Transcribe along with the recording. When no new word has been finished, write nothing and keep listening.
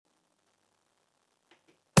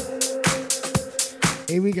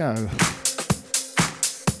Here we go.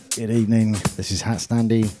 Good evening, this is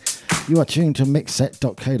HatStandy. You are tuned to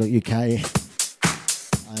Mixset.co.uk.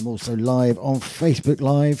 I am also live on Facebook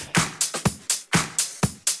Live.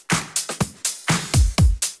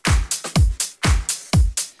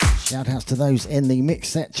 Shout outs to those in the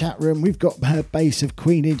Mixset chat room. We've got her base of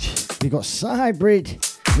Queenage, we've got Cybrid,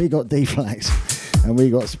 we got D-Flax, and we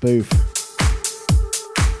got Spoof.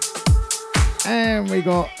 And we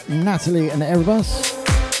got Natalie and Erebus.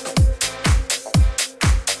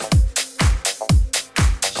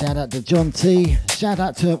 Shout out to John T. Shout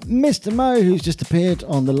out to Mr. Mo, who's just appeared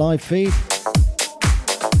on the live feed.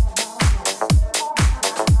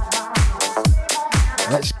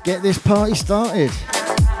 Let's get this party started.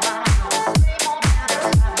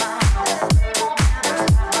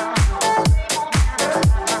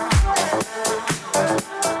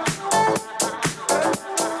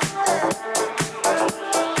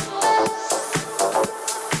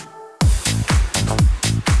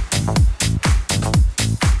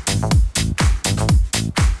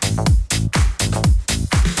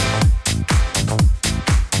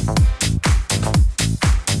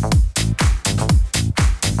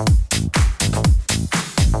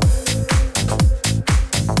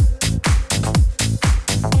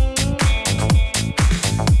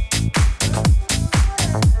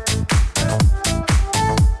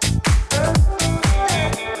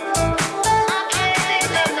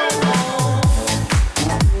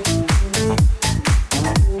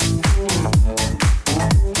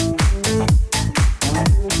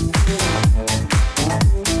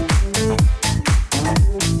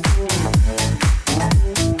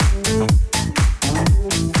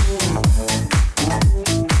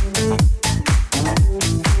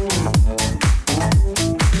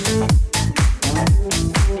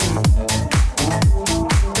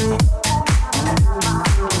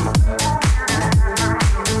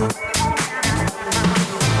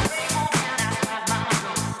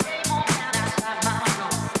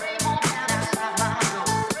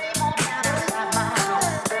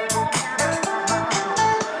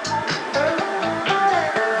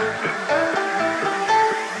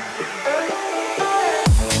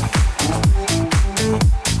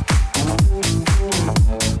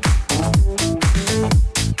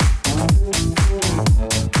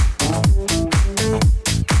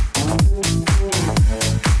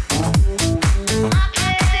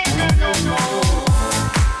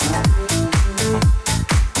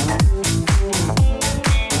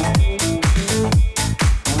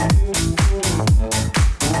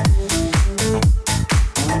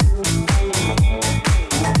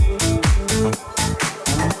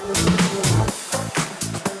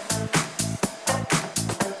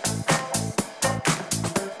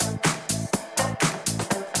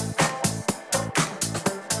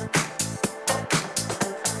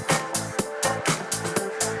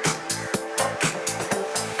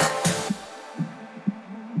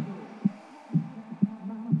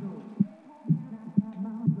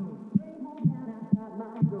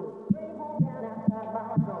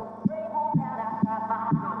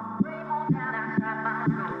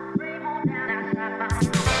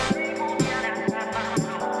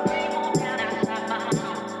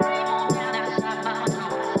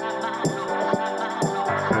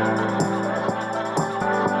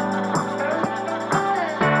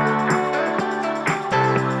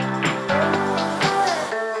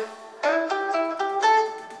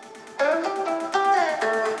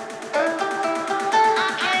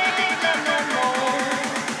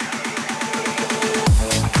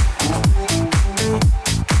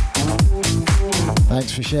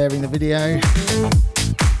 Thanks for sharing the video,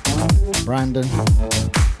 Brandon.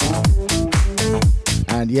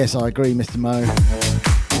 And yes, I agree, Mr. Mo.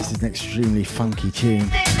 This is an extremely funky tune.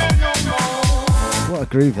 What a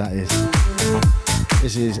groove that is.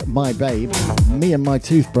 This is My Babe, Me and My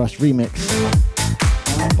Toothbrush remix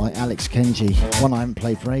by Alex Kenji, one I haven't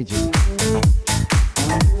played for ages.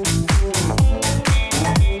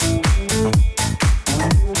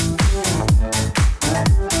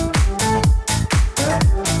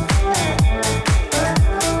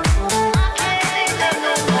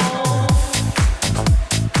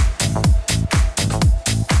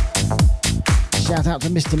 Shout out to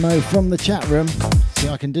Mr. Mo from the chat room. See,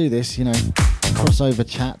 I can do this, you know, crossover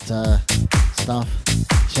chat stuff,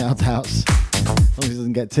 shout outs, as long as it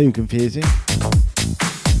doesn't get too confusing.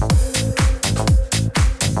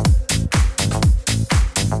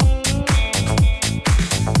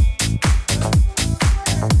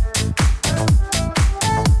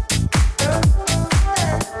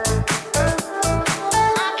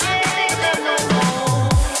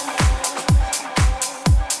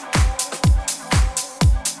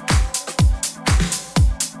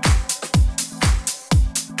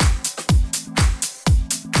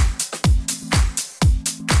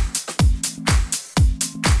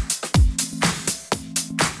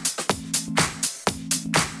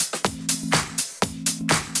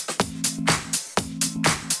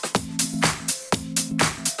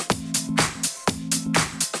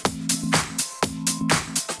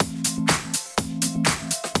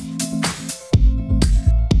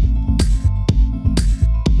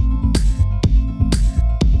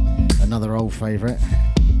 favourite.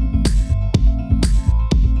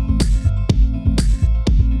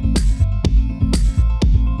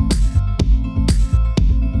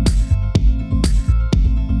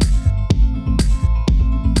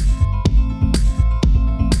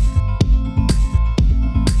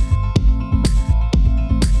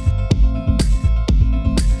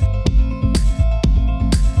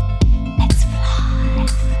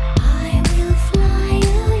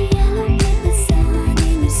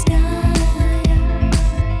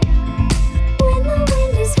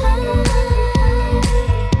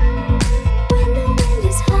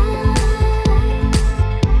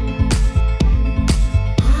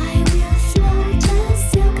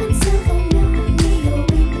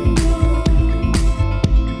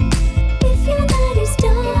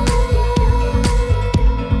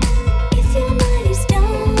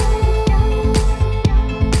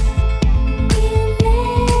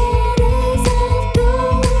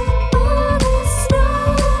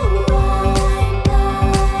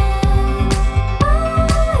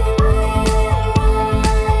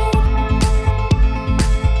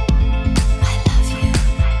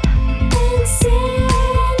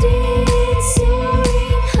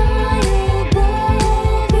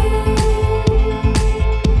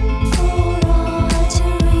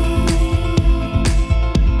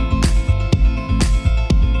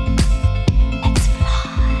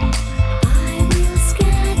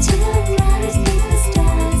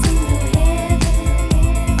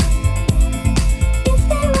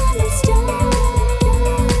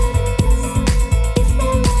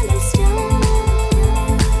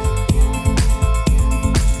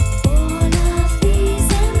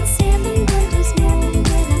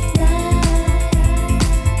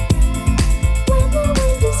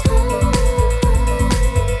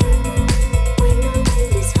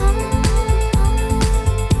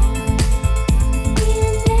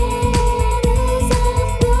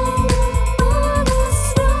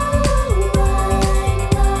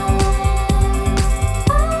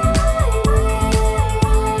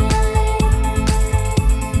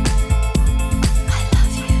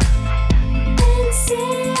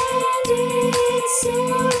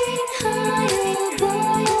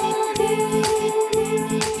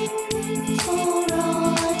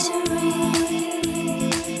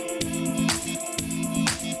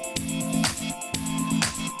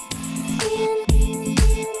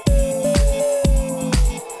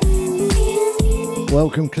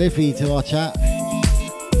 Welcome Cliffy to our chat.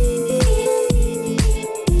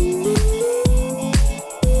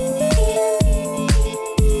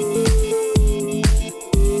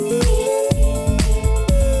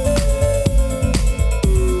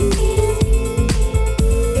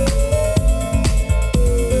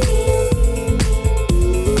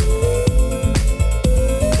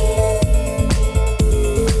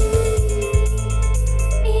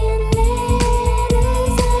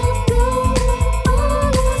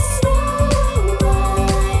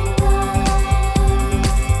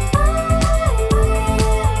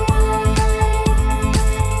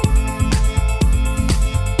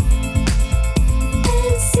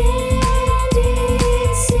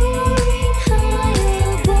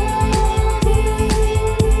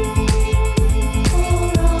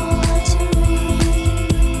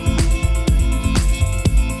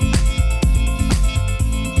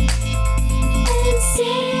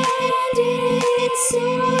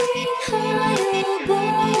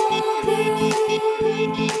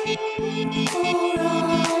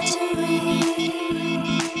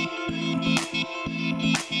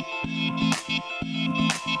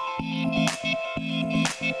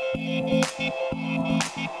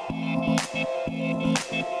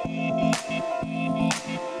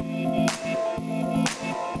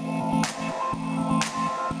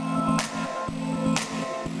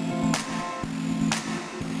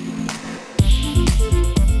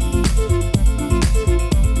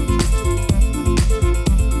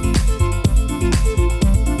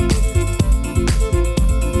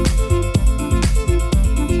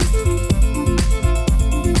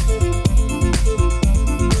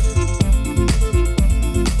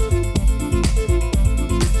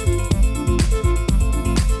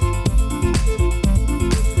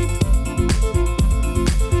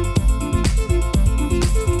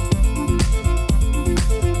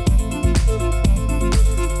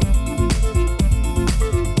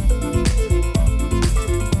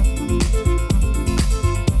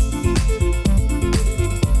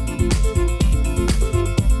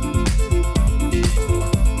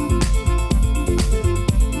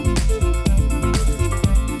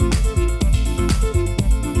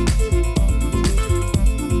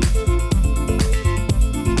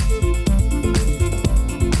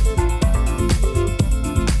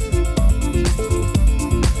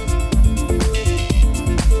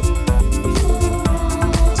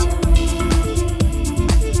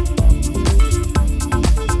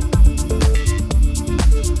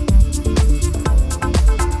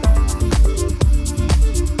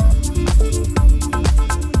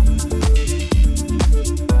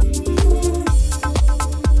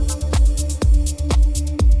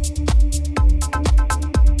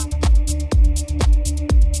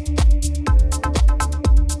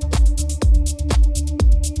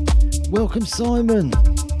 Simon.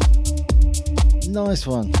 Nice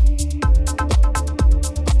one.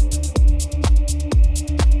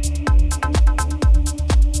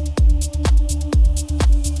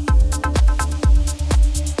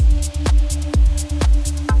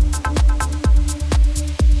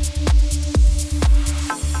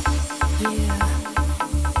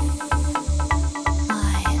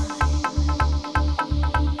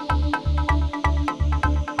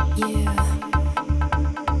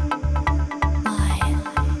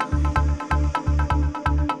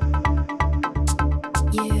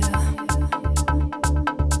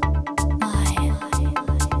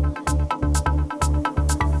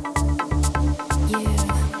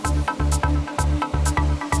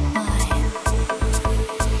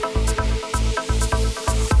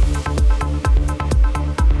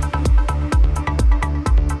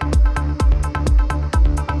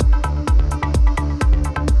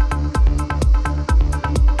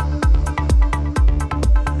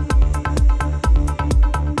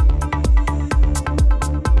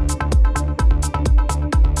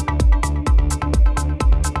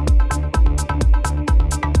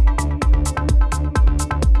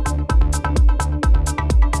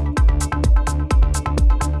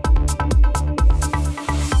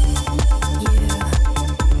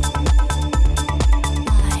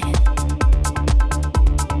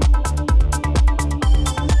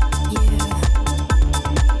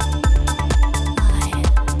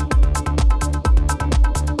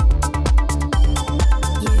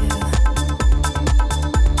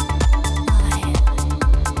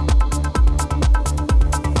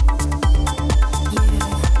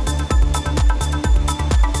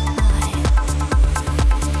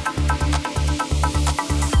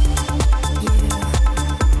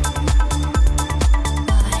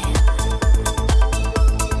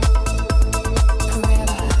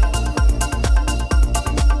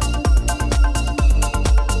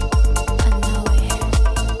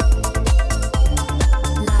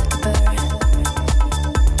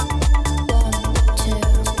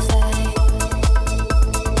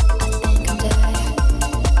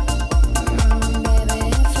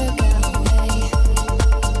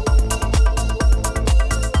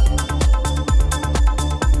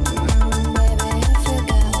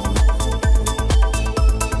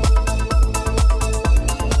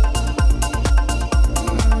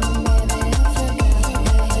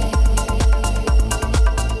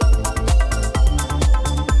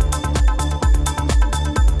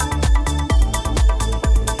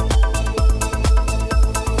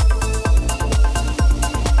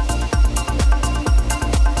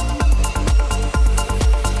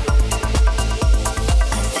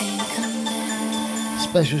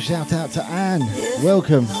 Special shout out to Anne.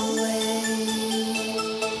 Welcome.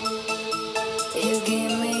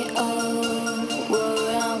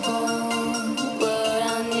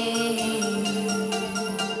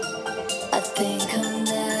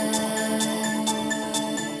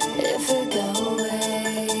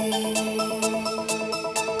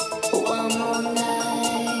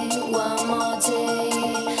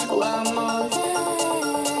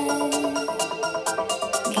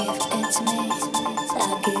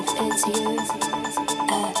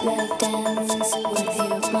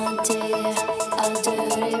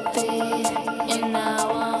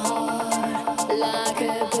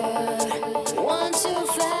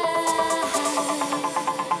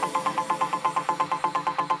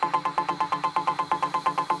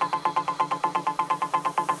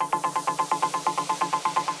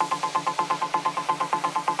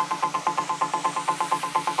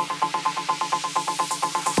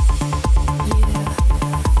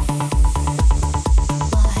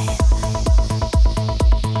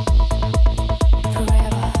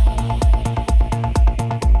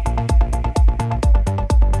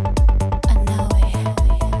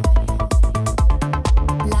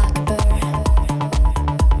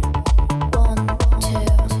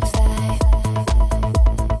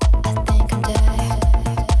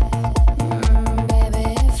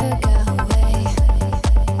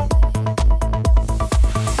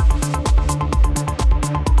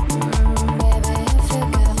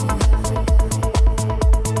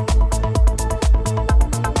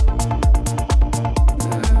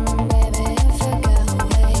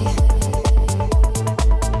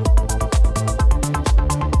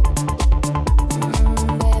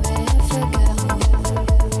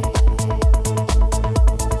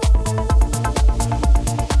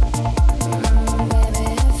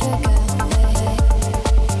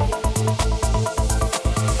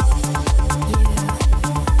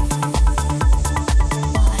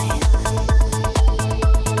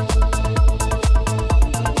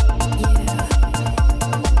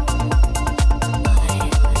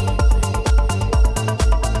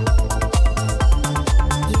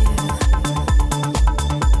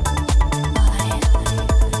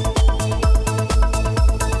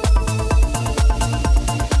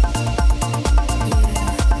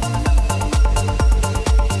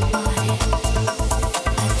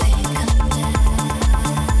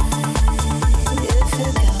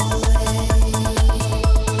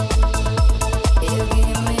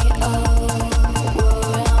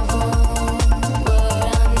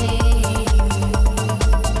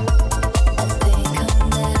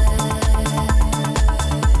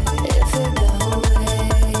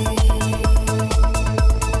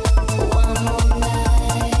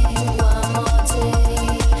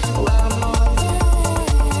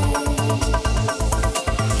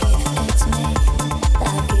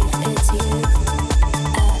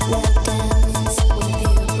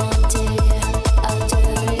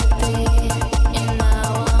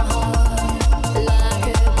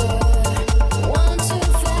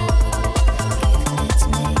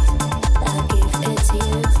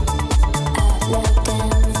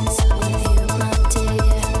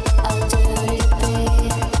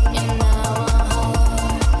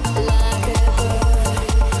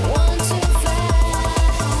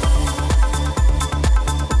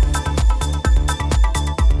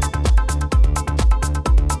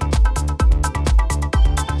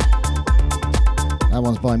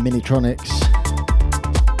 by Minitronics.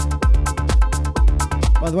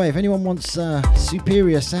 By the way, if anyone wants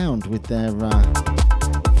superior sound with their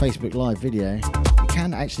Facebook Live video, you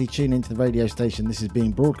can actually tune into the radio station this is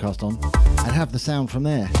being broadcast on and have the sound from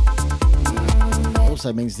there.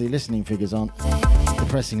 Also means the listening figures aren't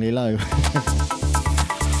depressingly low.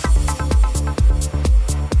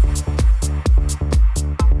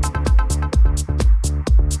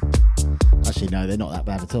 Actually, no, they're not that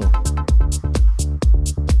bad at all.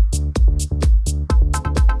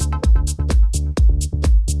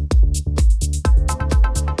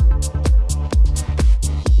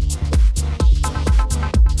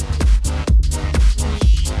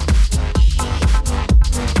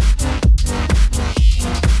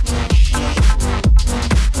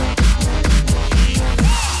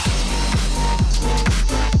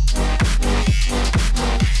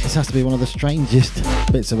 This has to be one of the strangest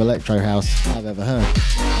bits of electro house I've ever heard.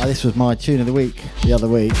 This was my tune of the week the other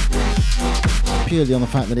week, purely on the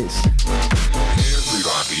fact that it's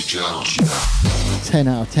 10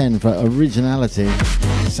 out of 10 for originality.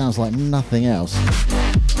 It sounds like nothing else.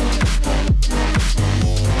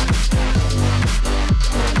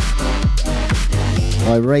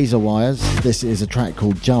 By Razor Wires, this is a track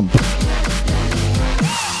called Jump.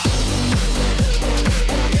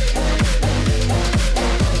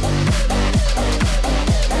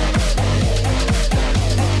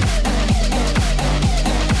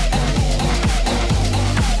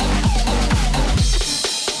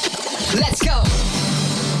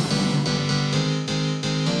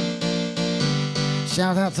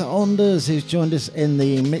 Shout out to Onders, who's joined us in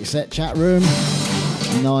the Mixset chat room.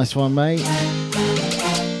 Nice one, mate.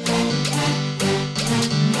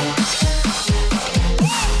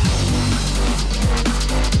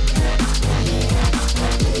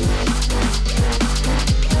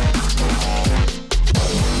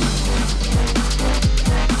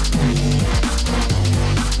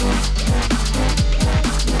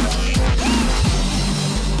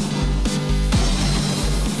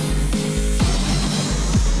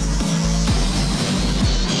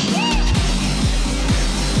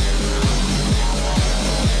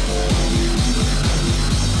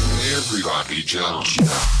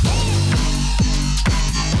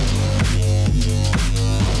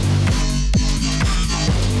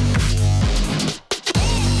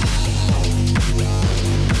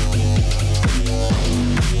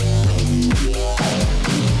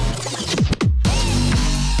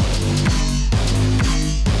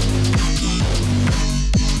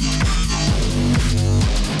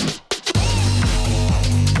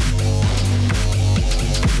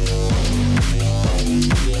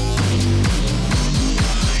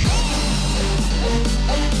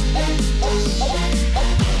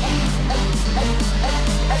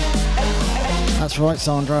 That's right,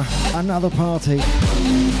 Sandra. Another party.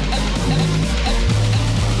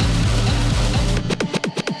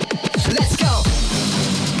 Let's go.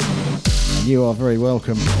 You are very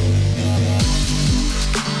welcome.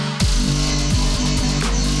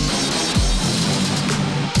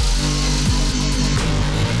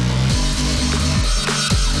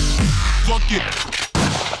 Fuck it.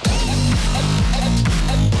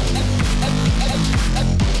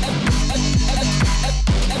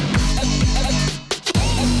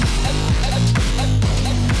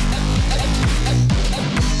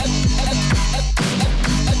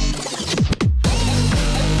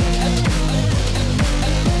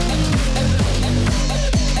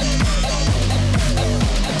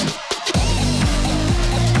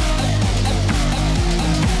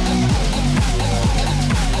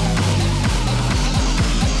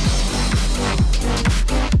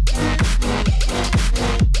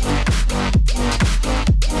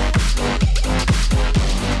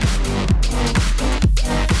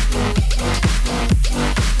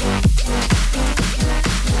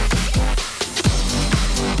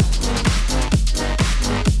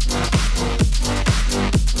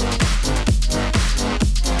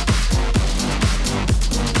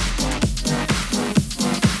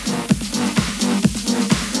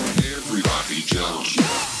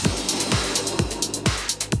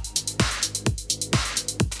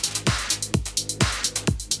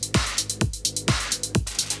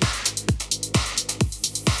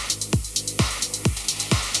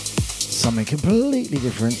 Something completely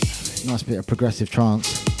different. Nice bit of progressive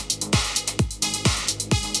trance.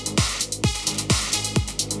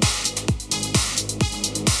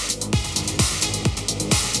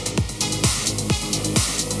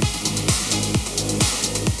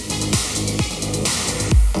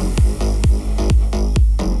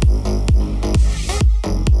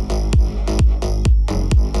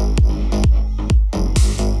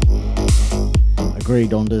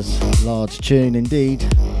 agreed, Onders. Large tune indeed.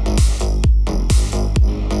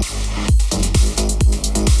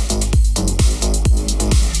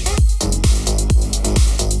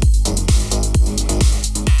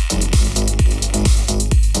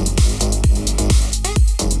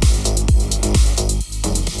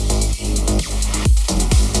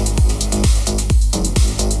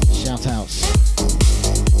 Shout outs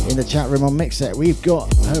in the chat room on Mixset. We've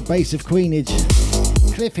got her Base of Queenage,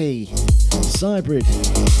 Cliffy, Cybrid,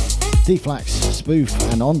 Deflax, Spoof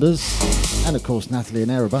and Onders, and of course Natalie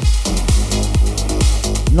and Erebus.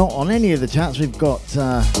 Not on any of the chats, we've got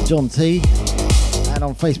John T, and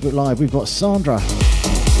on Facebook Live we've got Sandra,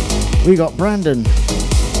 we got Brandon,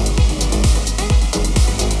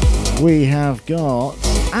 we have got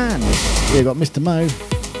Anne, we've got Mr. Mo.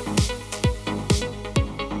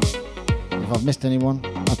 If I've missed anyone,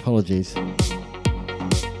 apologies.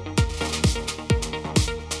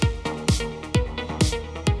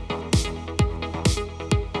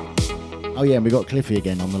 Oh yeah, and we got Cliffy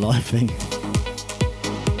again on the live thing.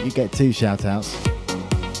 You get 2 shout outs.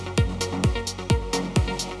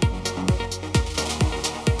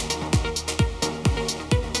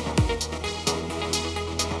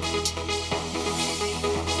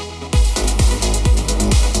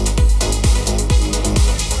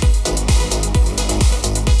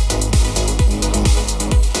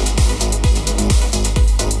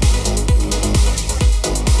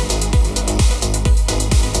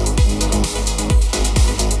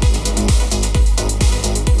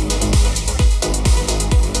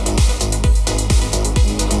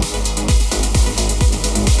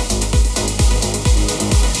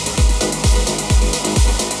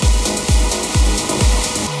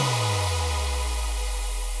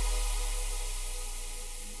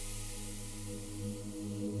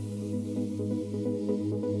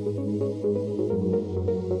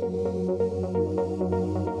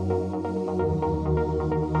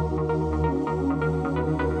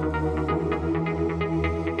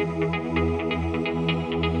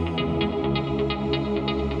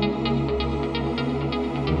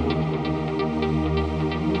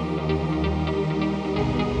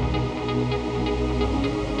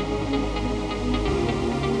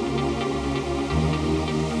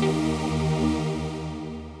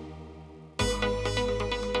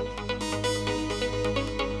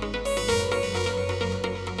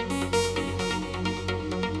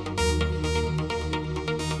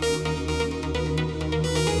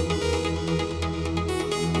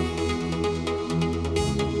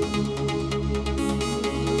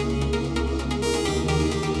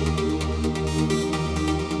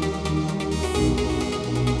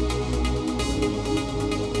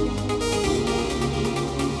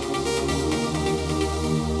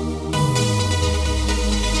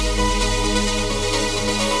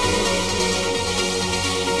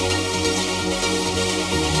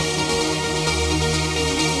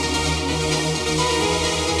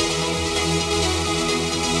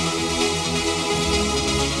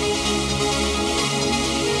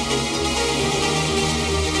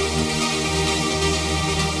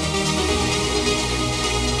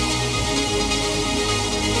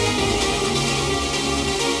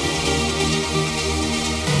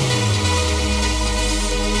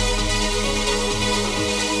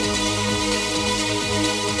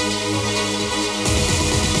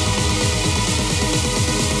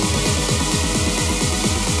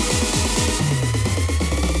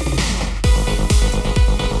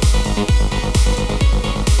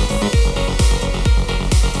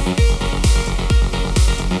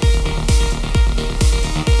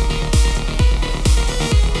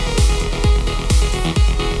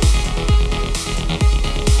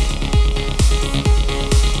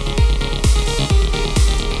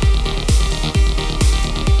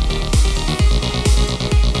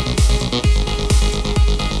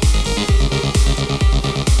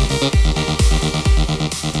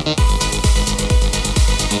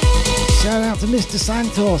 Mr.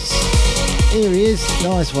 Santos. Here he is.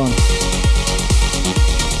 Nice one.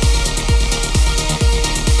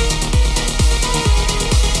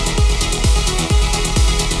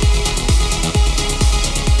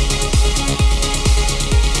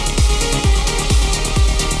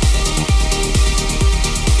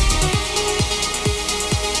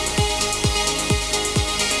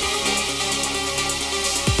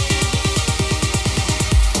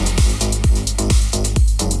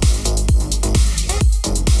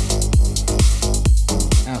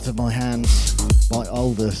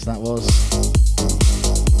 That was.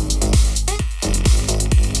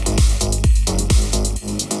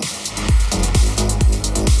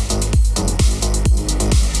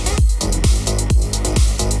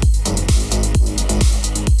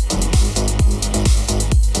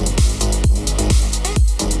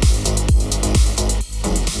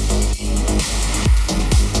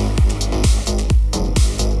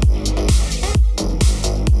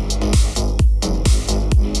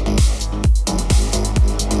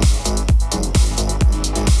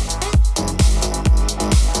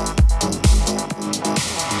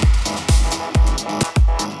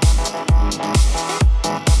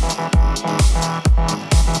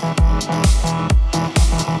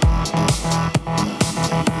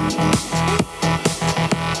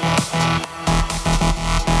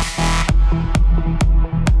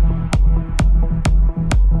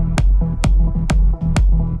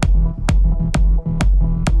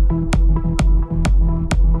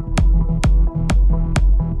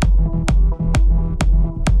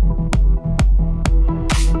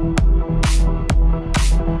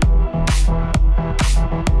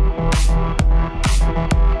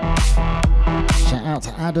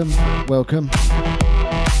 welcome, welcome.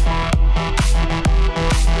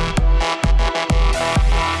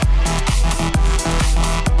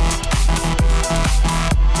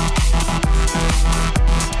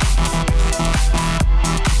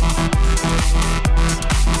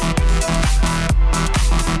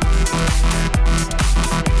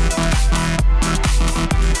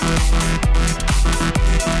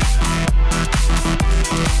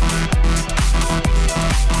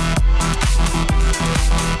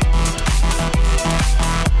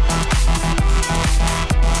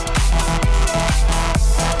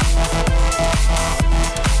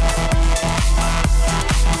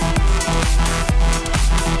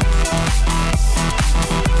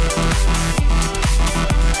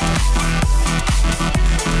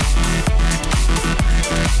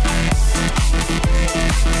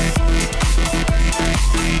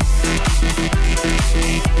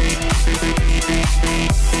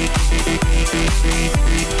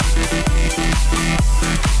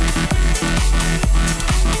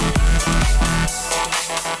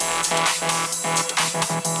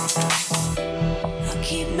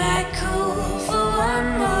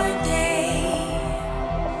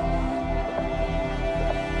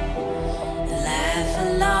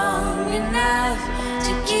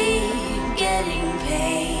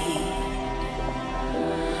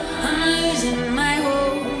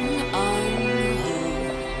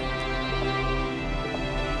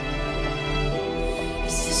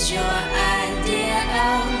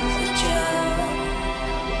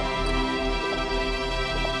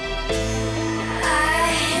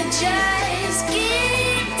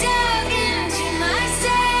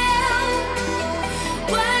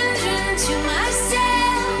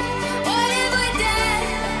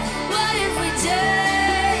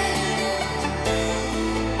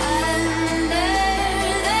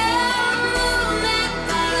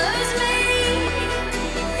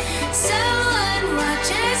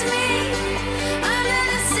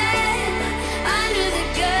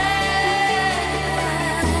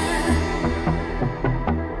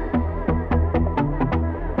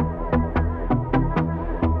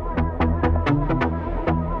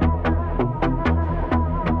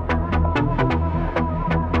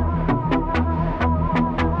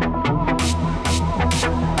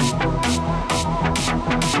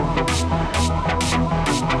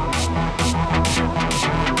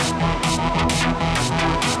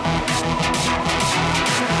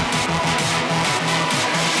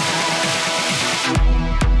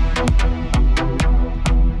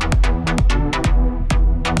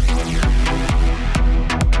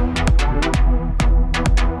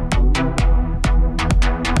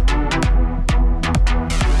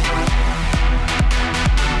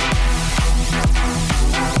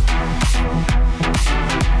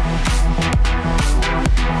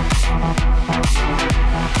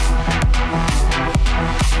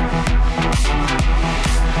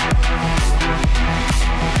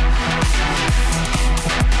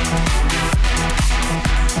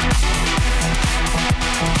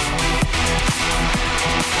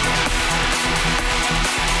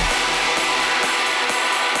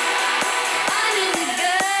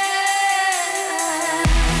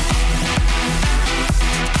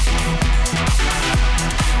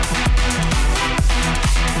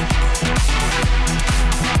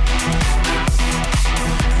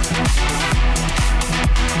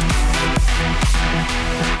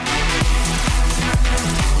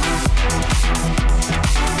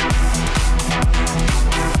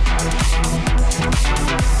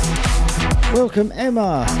 Welcome,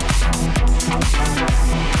 Emma.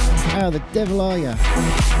 How the devil are you?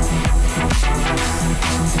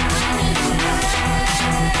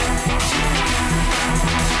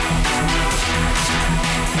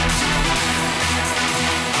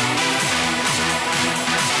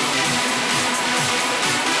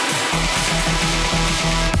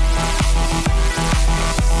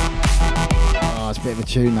 Oh, it's a bit of a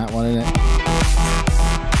tune, that one, isn't it?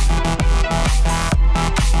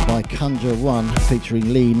 By Conjure One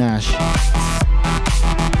featuring Lee Nash.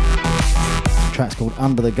 The track's called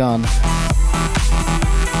Under the Gun.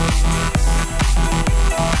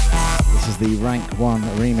 This is the Rank 1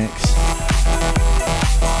 remix.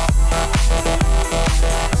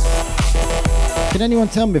 Can anyone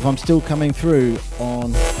tell me if I'm still coming through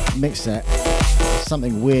on Mixset?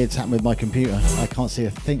 Something weird's happened with my computer. I can't see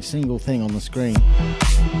a single thing on the screen.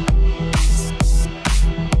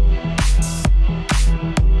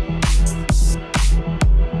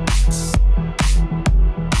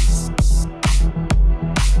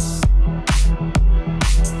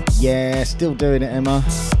 Yeah, still doing it, Emma.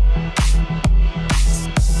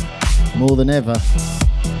 More than ever.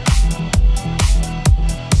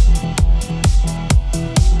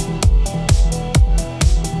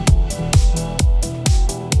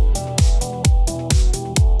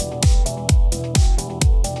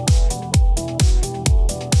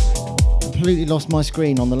 completely lost my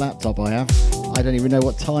screen on the laptop, I have. I don't even know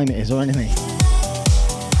what time it is or anything.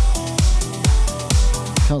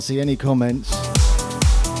 Can't see any comments.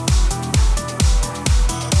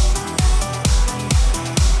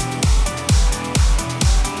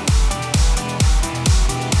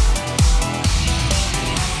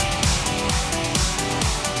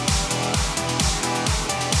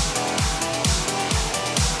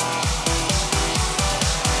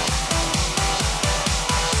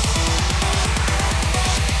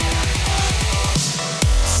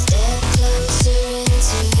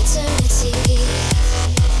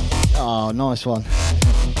 Nice one.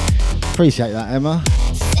 Appreciate that, Emma.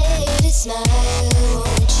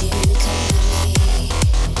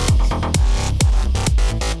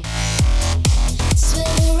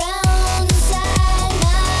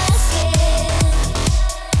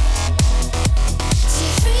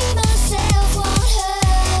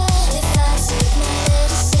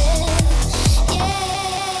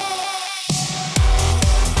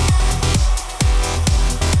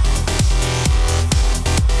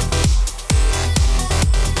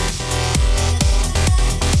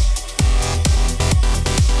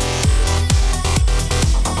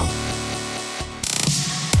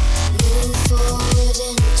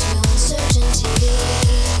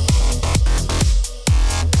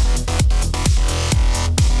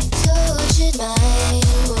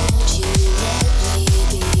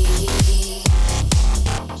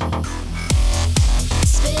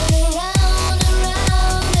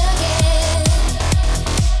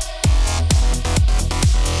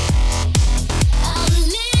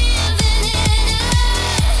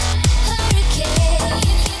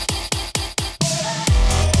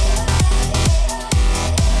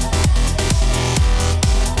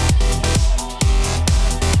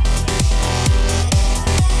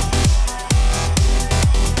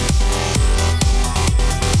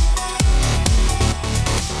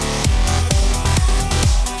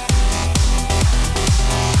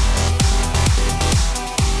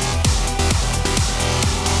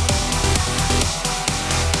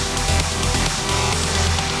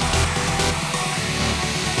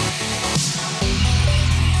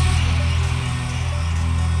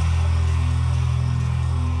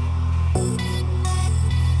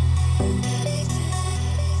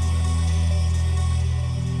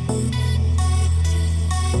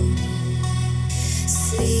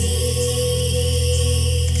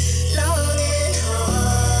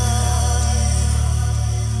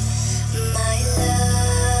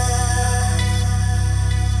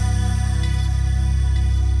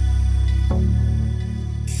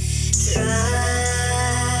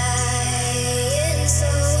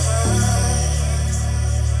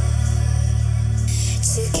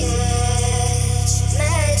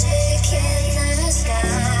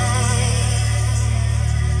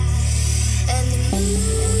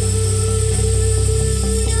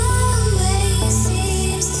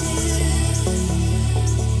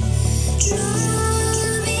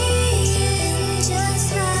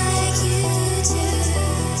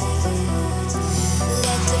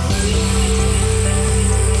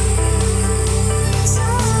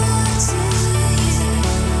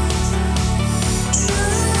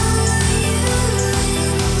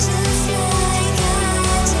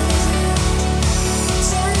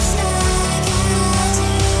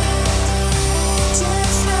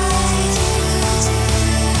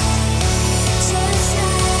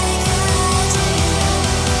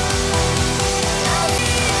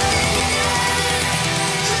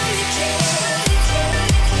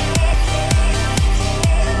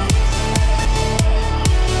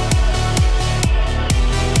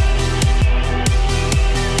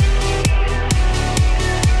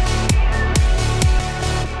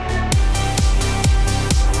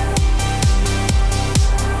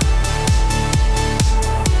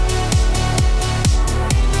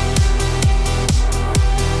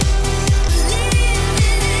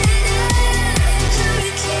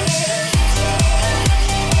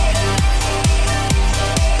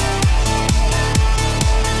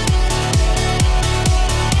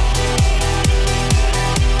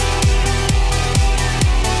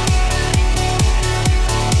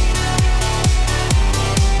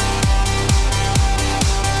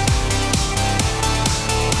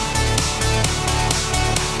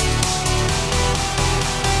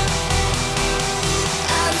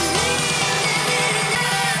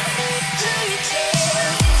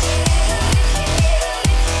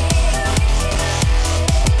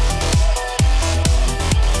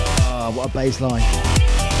 bass line.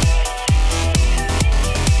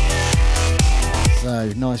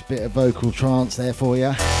 So nice bit of vocal trance there for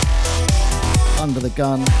you. Under the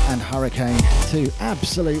Gun and Hurricane, two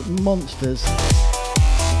absolute monsters.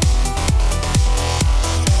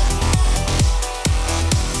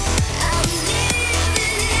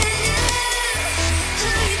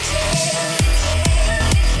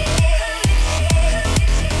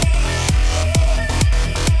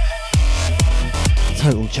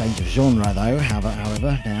 Total change of genre though,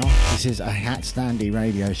 however, now. This is a HatStandy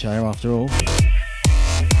radio show after all.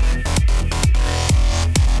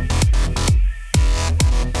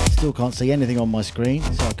 Still can't see anything on my screen,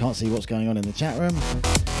 so I can't see what's going on in the chat room.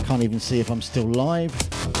 Can't even see if I'm still live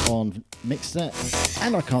on Mixset,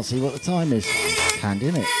 and I can't see what the time is.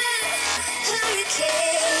 Handy, innit?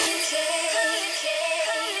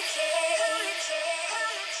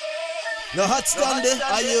 No HatStandy,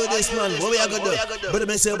 I you this man. What we are gonna do? But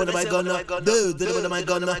me say, but my gun, do my gun, do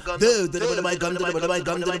my gun, do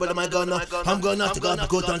my gun. I'm gonna have to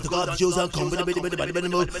go down to go up shoes and come with the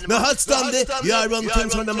mood. No HatStandy, you are run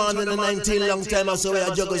things from the man in the 19 long time or so. We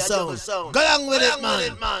are juggle sound. Go along with it,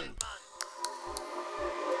 man.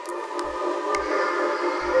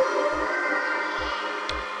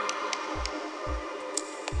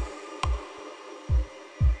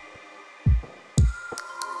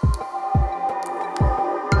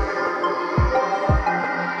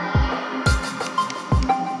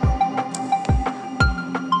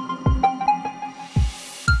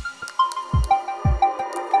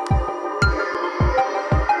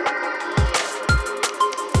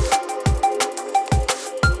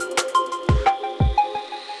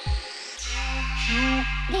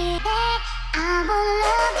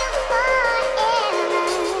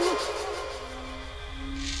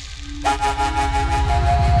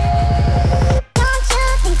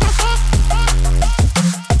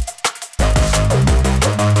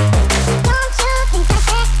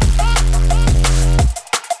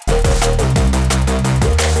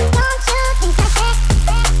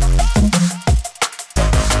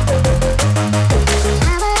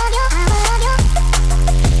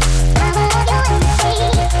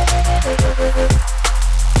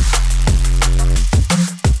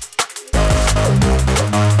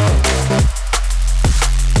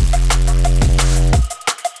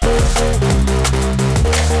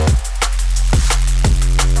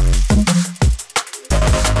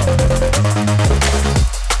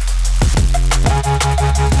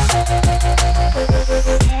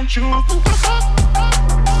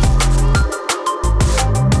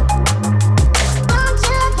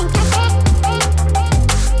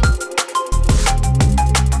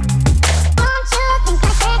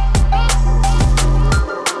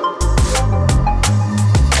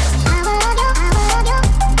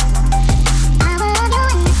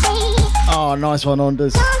 Nice one,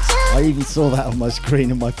 Onders. I even saw that on my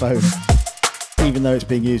screen on my phone, even though it's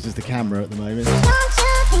being used as the camera at the moment.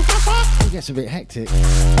 It gets a bit hectic.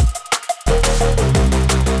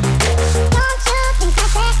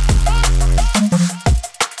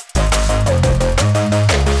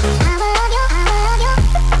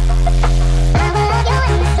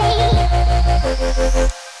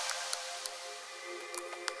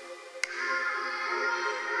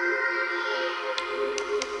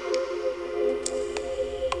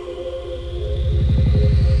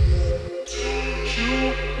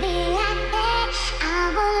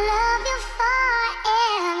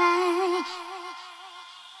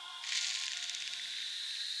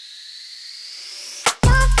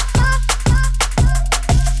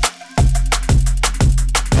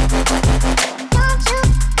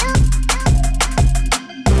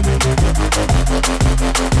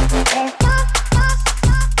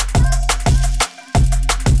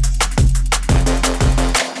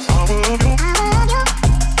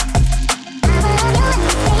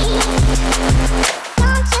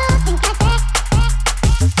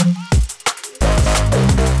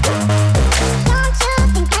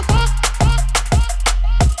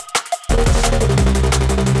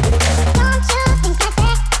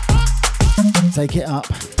 Take it up.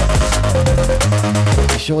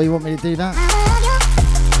 You sure you want me to do that?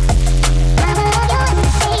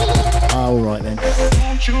 Oh, all right then.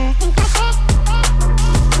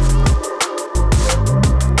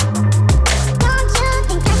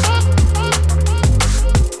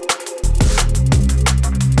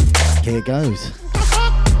 Here goes.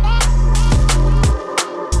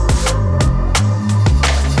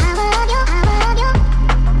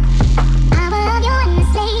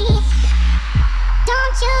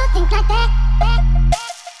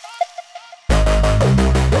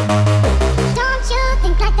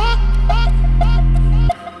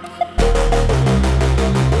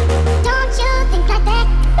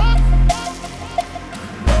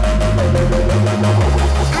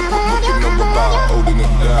 Looking on the bar.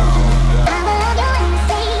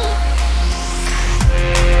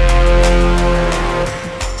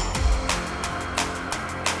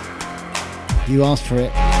 you asked for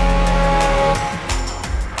it.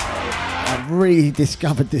 I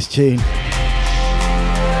rediscovered this tune.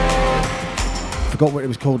 Forgot what it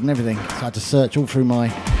was called and everything, so I had to search all through my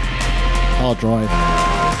hard drive.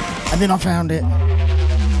 And then I found it.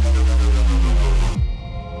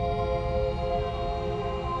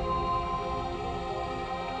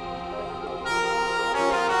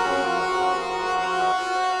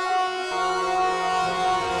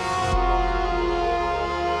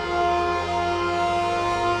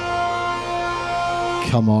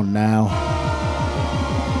 Come on now.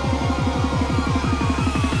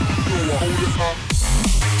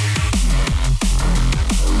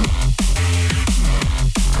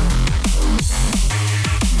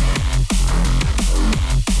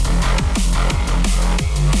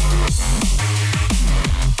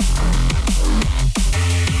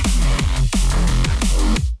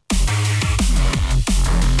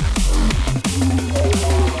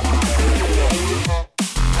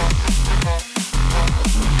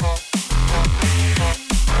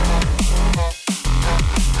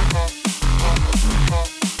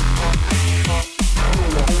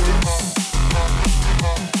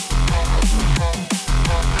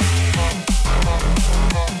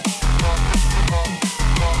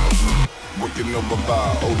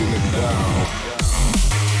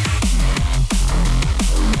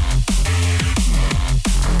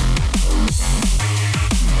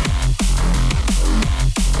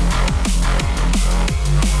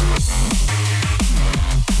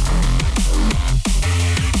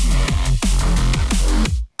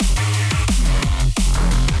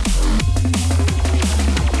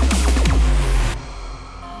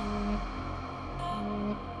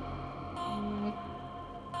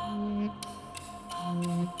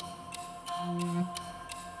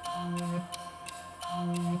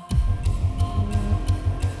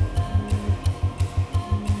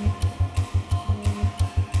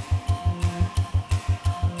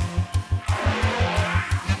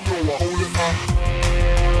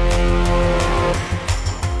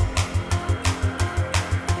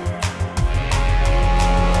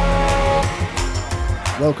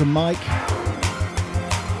 Welcome, Mike.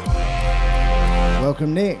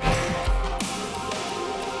 Welcome, Nick.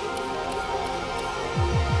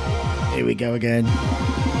 Here we go again.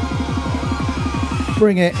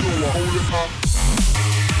 Bring it.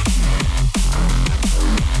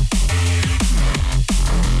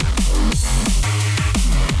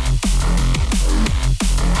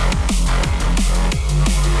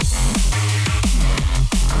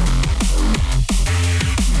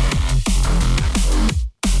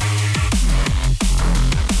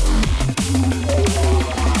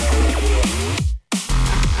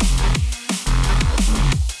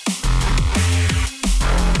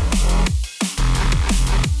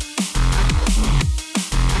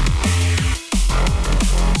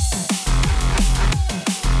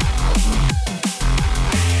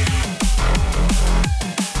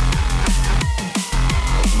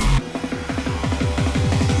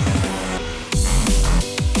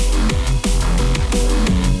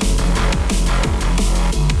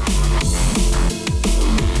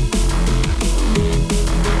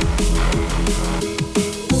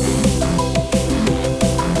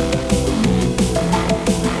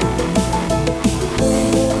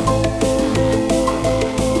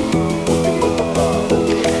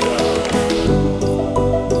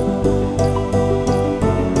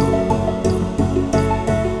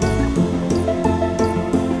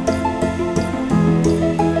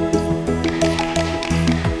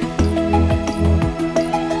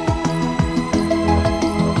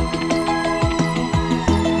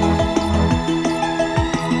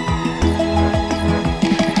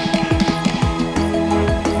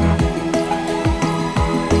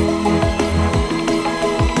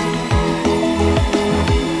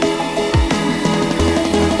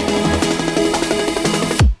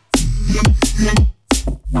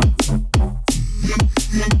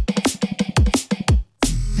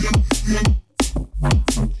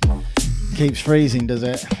 Keeps freezing, does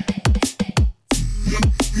it?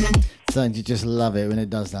 Don't you just love it when it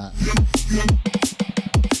does that?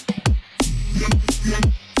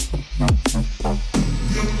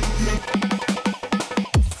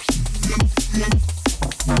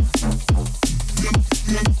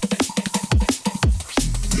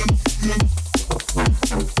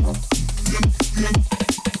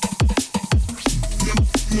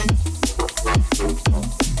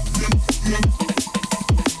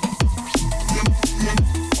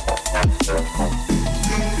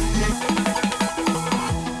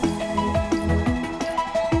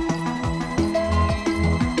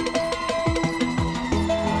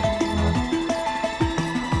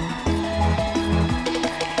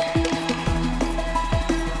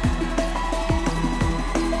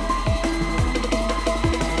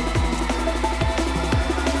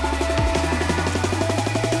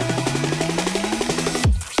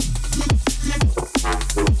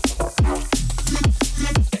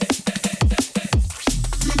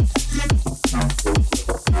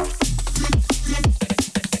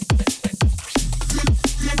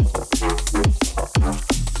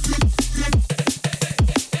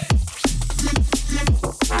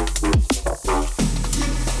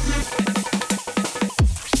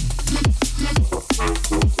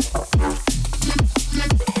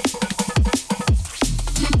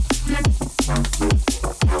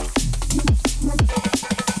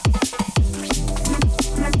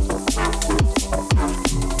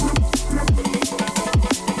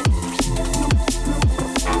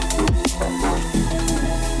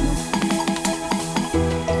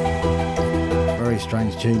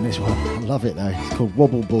 tune, this one. I love it though. It's called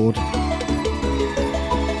Wobble Board.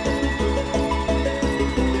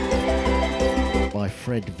 By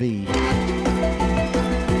Fred V.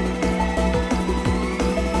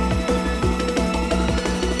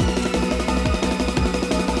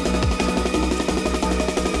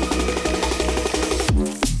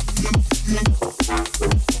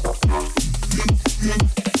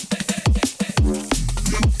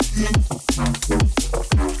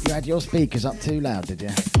 You had your speakers up too loud, did you?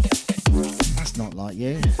 That's not like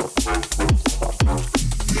you.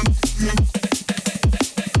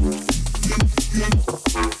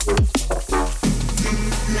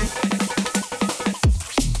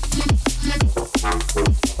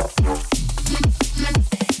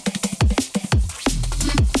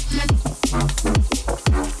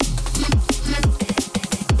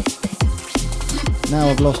 Now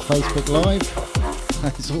I've lost Facebook Live.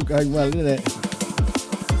 It's all going well, isn't it?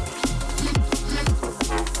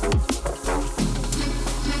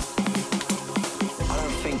 I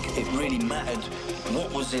don't think it really mattered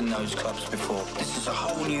what was in those clubs before. This is a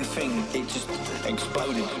whole new thing. It just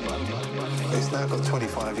exploded. It's now got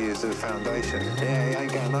 25 years of foundation. Yeah, it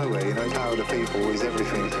ain't going nowhere, you know. Power of the people is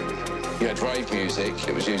everything. You had rave music,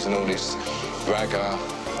 it was using all this ragga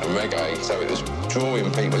and reggae, so it was drawing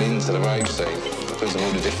people into the rave scene because of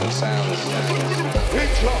all the different sounds.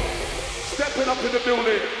 Picture, stepping up in the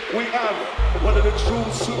building, we have one of the true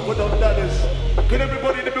super dub dadders. Can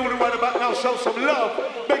everybody in the building right about now show some love?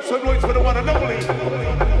 Make some noise for the one and only.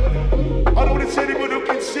 I don't want to see anybody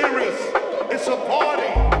looking serious. It's a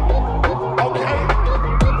party. Okay?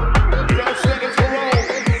 You know what I'm saying? It's a roll.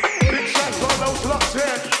 Big shots on those locked in.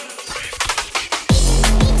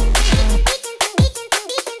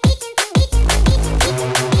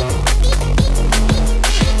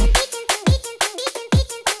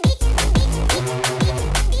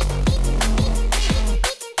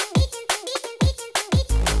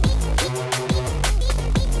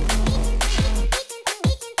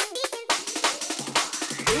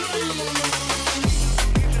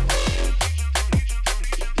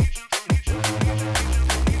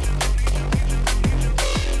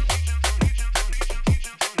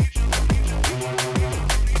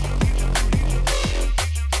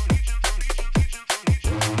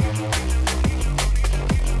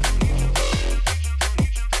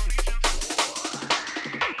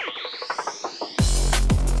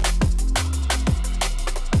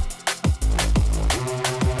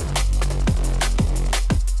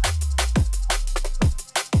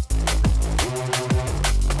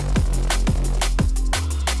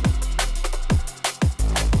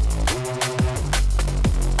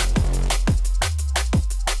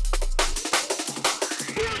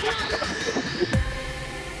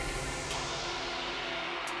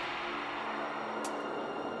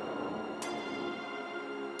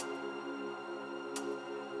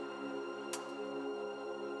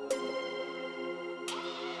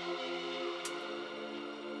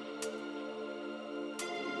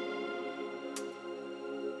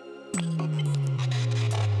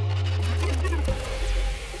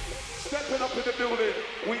 Stepping up in the building,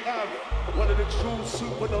 we have one of the true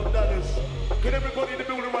super dub dadders. Can everybody in the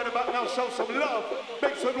building right about now show some love?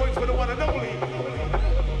 Make some noise for the one and only.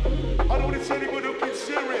 I don't want to see anybody looking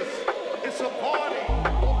serious. It's a party.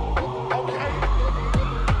 Okay?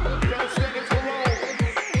 You know what I'm saying? It's a roll.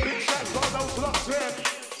 Big shots on those locked in.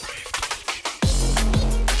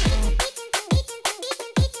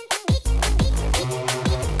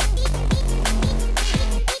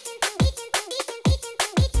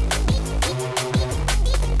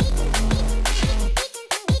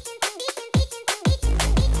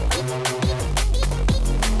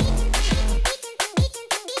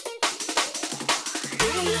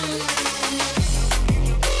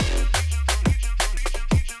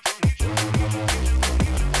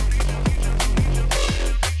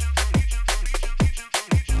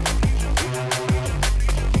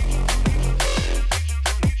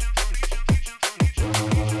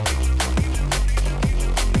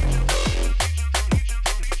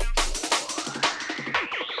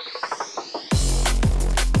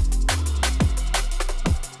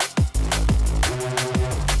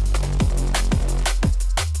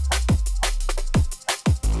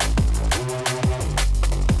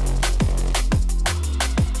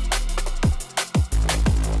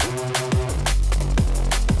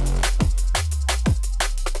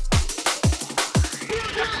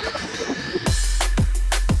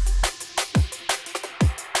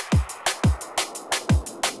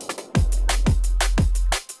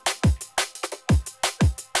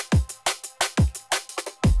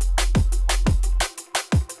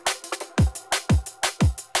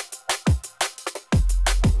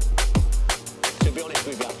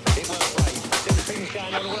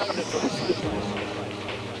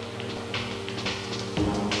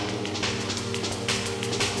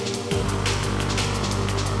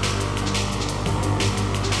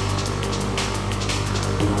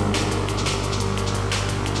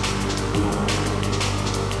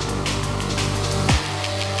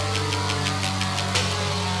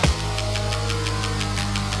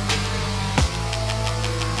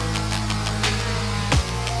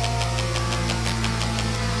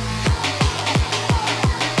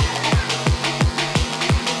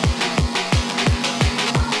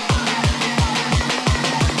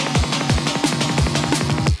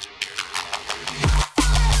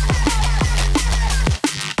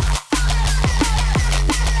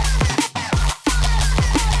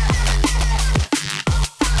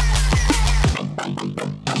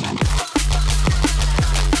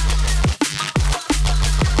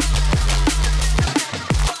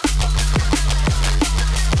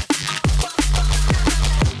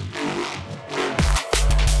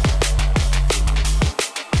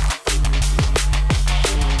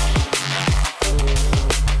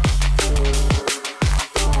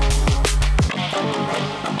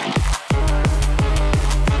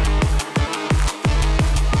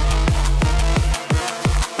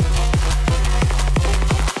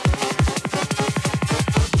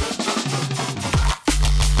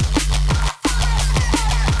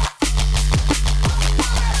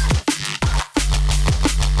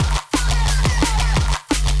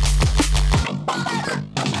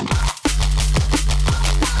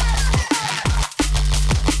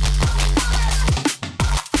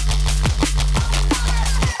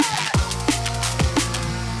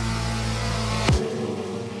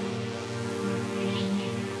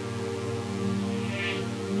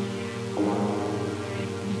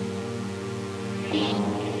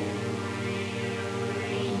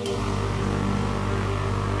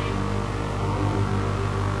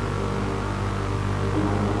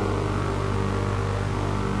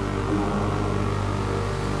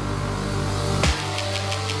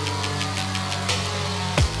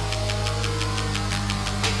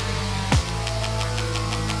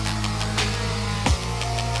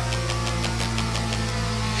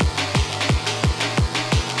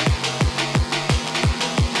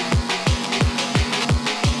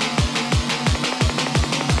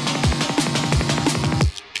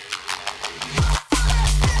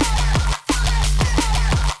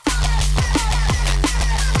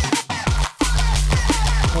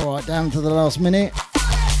 Down to the last minute.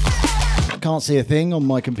 I can't see a thing on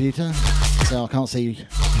my computer, so I can't see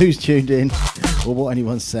who's tuned in or what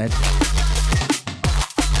anyone's said.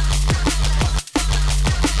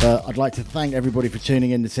 But I'd like to thank everybody for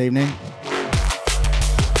tuning in this evening.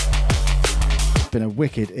 It's been a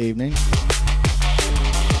wicked evening.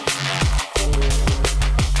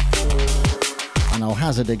 And I'll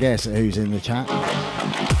hazard a guess at who's in the chat.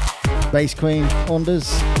 Bass Queen,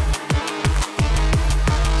 Ondas,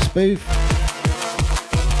 Spoof,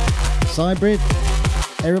 Cybrid,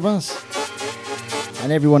 Erebus,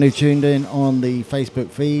 and everyone who tuned in on the Facebook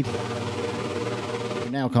feed.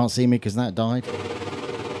 You now can't see me because that died.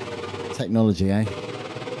 Technology, eh?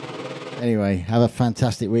 Anyway, have a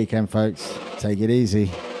fantastic weekend, folks. Take it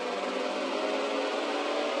easy.